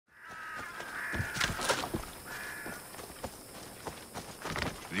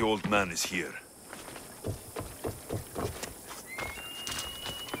The old man is here.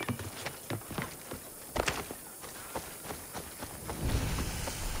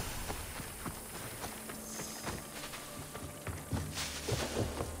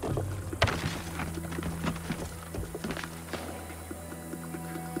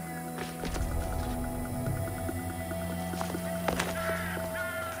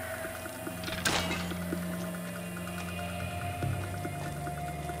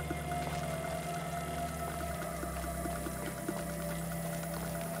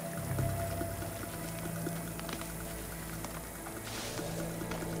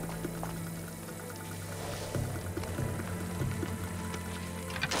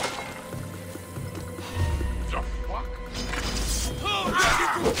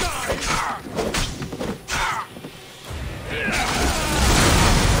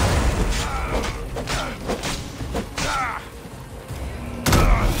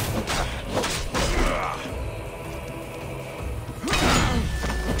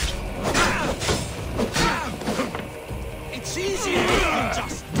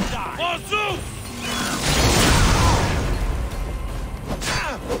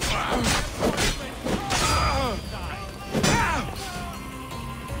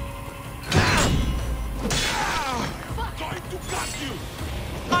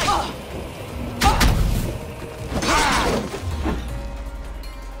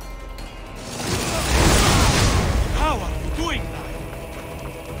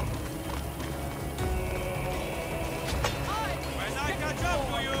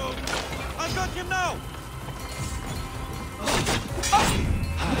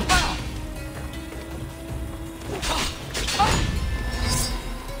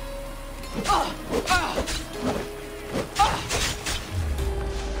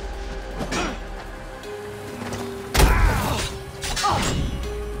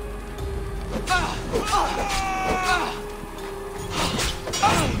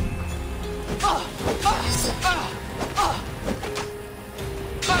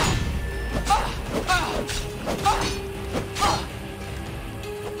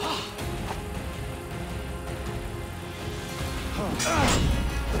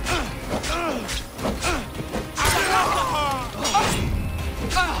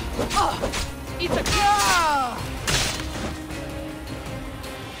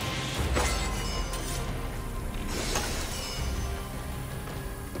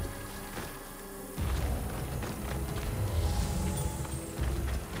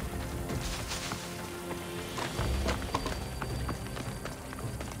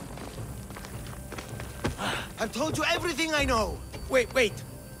 I've told you everything I know. Wait.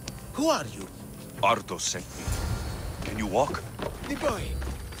 Who are you? Ardo sent me. Can you walk? The boy.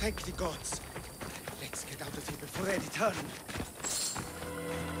 Thank the gods. Let's get out of here before they return.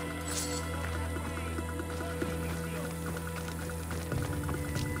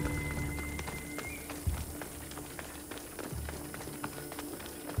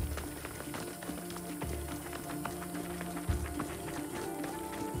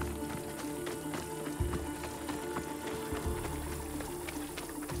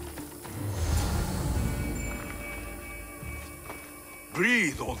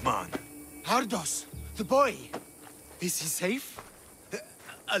 Breathe, old man. Ardos, the boy. Is he safe?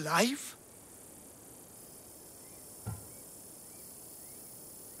 Alive?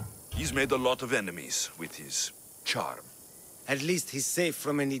 He's made a lot of enemies with his charm. At least he's safe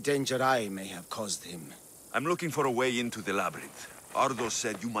from any danger I may have caused him. I'm looking for a way into the labyrinth. Ardo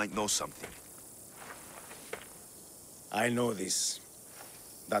said you might know something. I know this.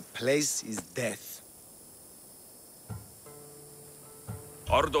 That place is death.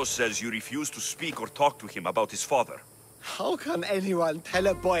 Ardo says you refuse to speak or talk to him about his father. How can anyone tell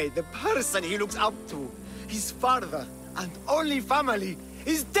a boy the person he looks up to, his father and only family,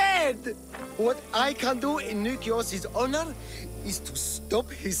 is dead? What I can do in Nikios' honor is to stop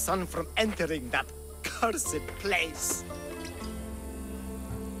his son from entering that cursed place.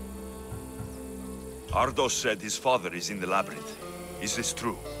 Ardo said his father is in the labyrinth. Is this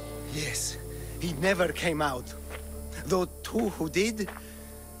true? Yes, he never came out. Though two who did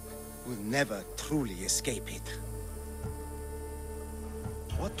will never truly escape it.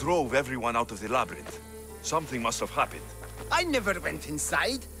 What drove everyone out of the labyrinth? Something must have happened. I never went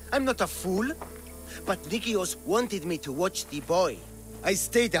inside. I'm not a fool. But Nikios wanted me to watch the boy. I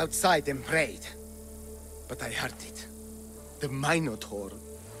stayed outside and prayed. But I heard it. The Minotaur.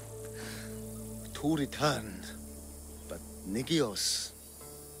 Two returned. But Nikios...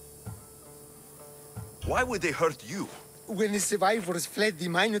 Why would they hurt you? When the survivors fled the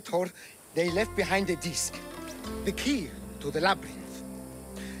Minotaur, they left behind a disc. The key to the labyrinth.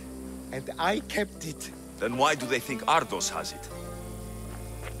 and I kept it. Then why do they think Ardos has it?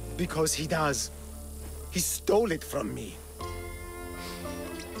 Because he does. He stole it from me.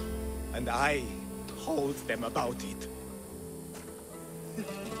 And I told them about it.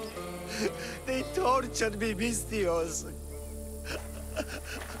 They tortured me, Mistios.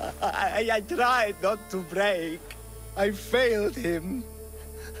 I tried not to break. I failed him.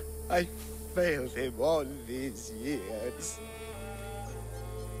 I failed him all these years.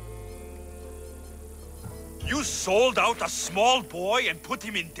 You sold out a small boy and put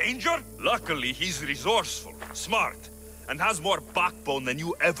him in danger? Luckily, he's resourceful, smart, and has more backbone than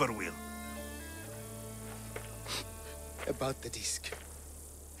you ever will. About the disc.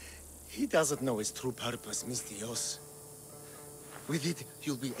 He doesn't know its true purpose, Mistios. With it,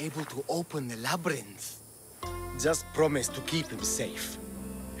 you'll be able to open the labyrinth. Just promise to keep him safe.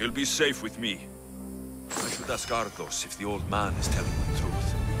 He'll be safe with me. I should ask Ardos if the old man is telling the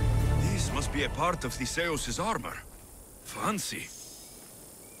truth. This must be a part of Theseus' armor. Fancy.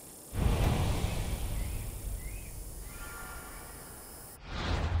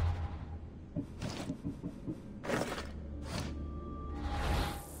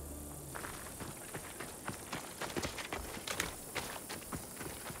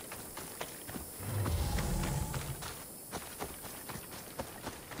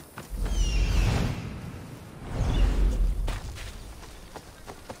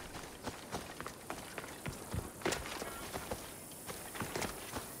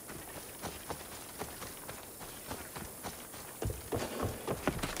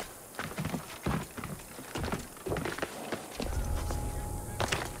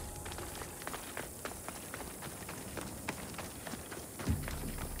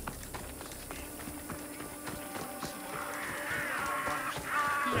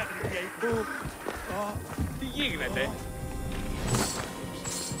 Τι γίνεται?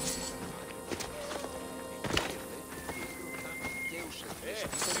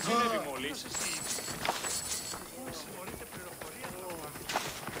 Κινδυνεύει μόλις.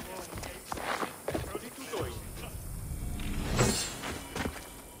 Τι τούτο είναι?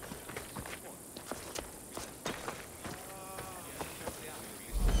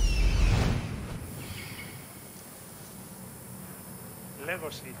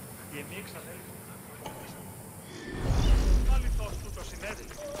 Λέγωση, η ενή εξαδέλφη. Πάλι τόσο τούτο συνέβη.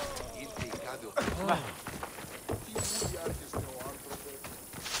 Ήρθε η κάτω. Τι μούδι άρχεστε ο άνθρωπε.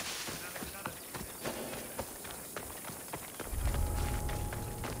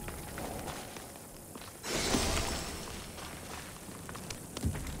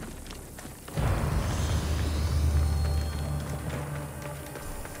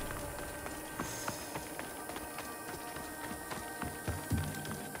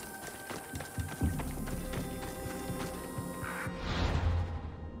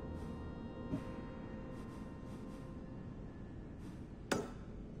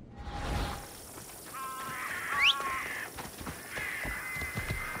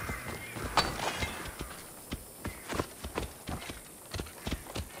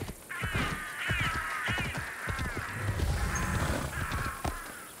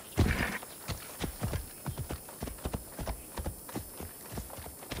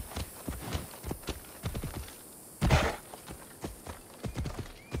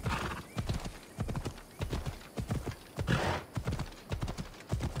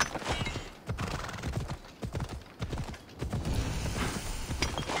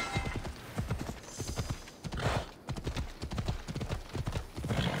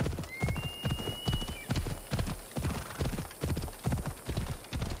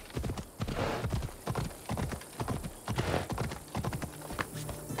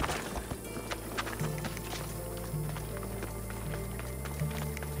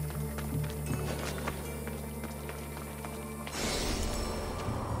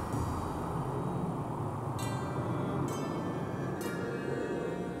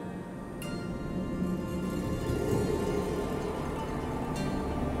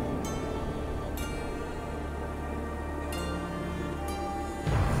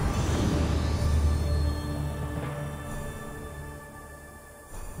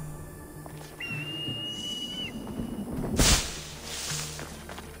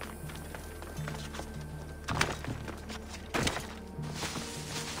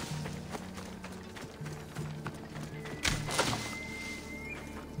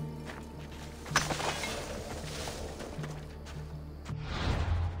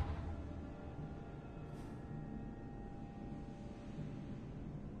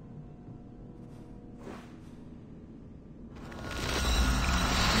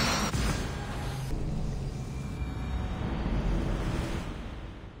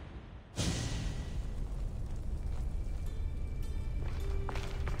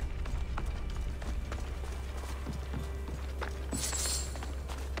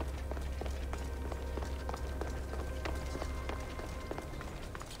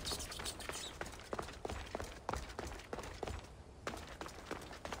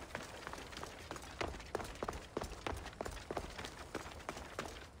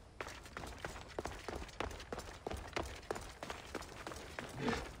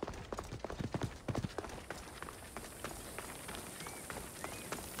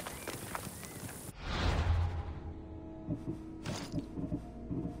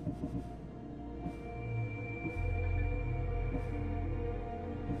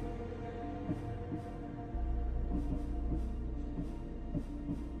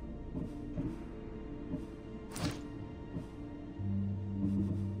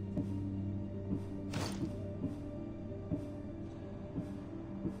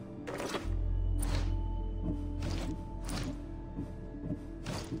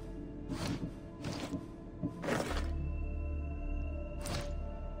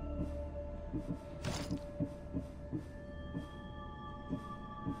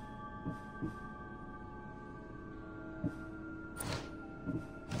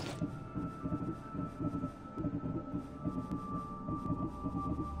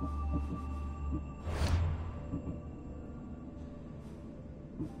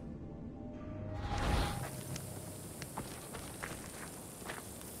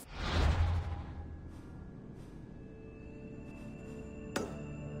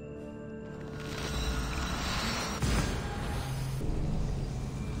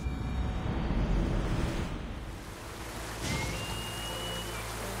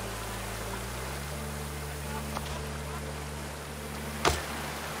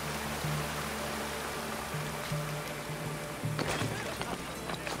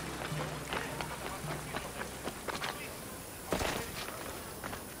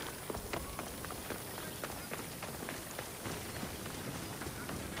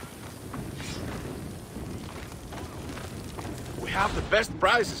 We have the best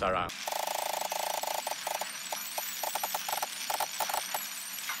prices around.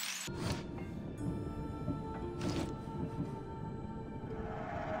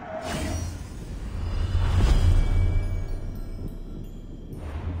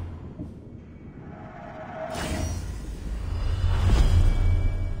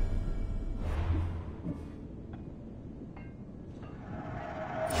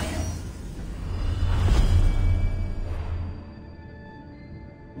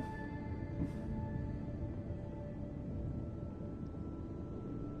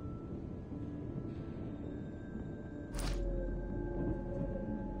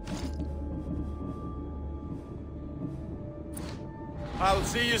 I'll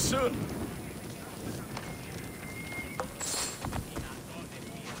see you soon.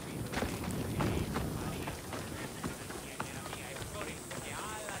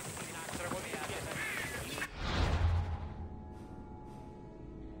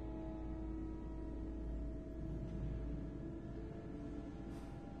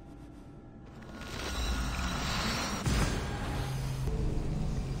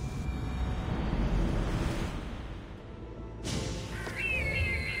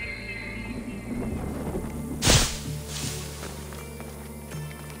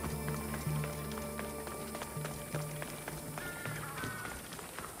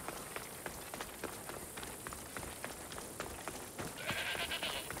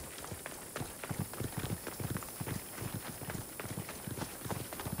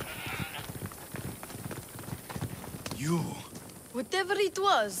 You. Whatever it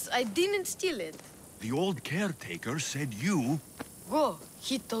was, I didn't steal it. The old caretaker said you... Whoa,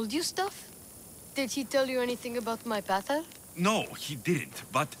 he told you stuff? Did he tell you anything about my pater? No, he didn't,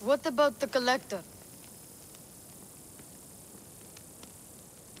 but... What about the collector?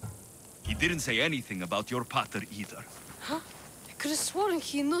 He didn't say anything about your pater either. Huh? I could have sworn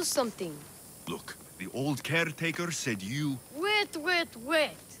he knew something. Look, the old caretaker said you... Wait.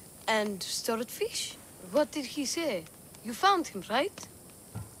 And stored fish? What did he say? You found him, right?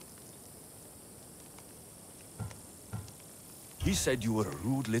 He said you were a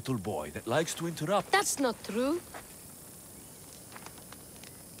rude little boy that likes to interrupt. That's not true.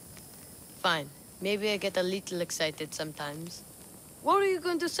 Fine. Maybe I get a little excited sometimes. What are you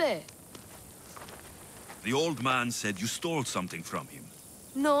going to say? The old man said you stole something from him.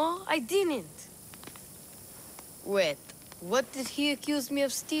 No, I didn't. Wait, what did he accuse me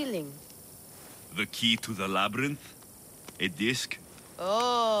of stealing? The key to the labyrinth? A disc?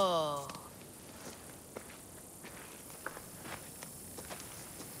 Oh.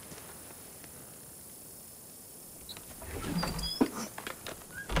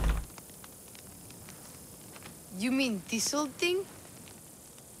 You mean this old thing?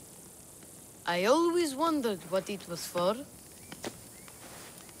 I always wondered what it was for.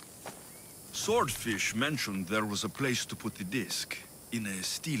 Swordfish mentioned there was a place to put the disc. In a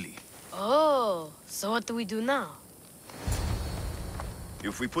stele. Oh, so what do we do now?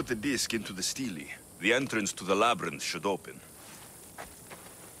 If we put the disc into the stele, the entrance to the labyrinth should open.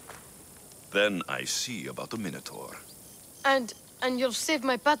 Then I see about the Minotaur. And you'll save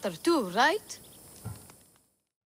my pater too, right?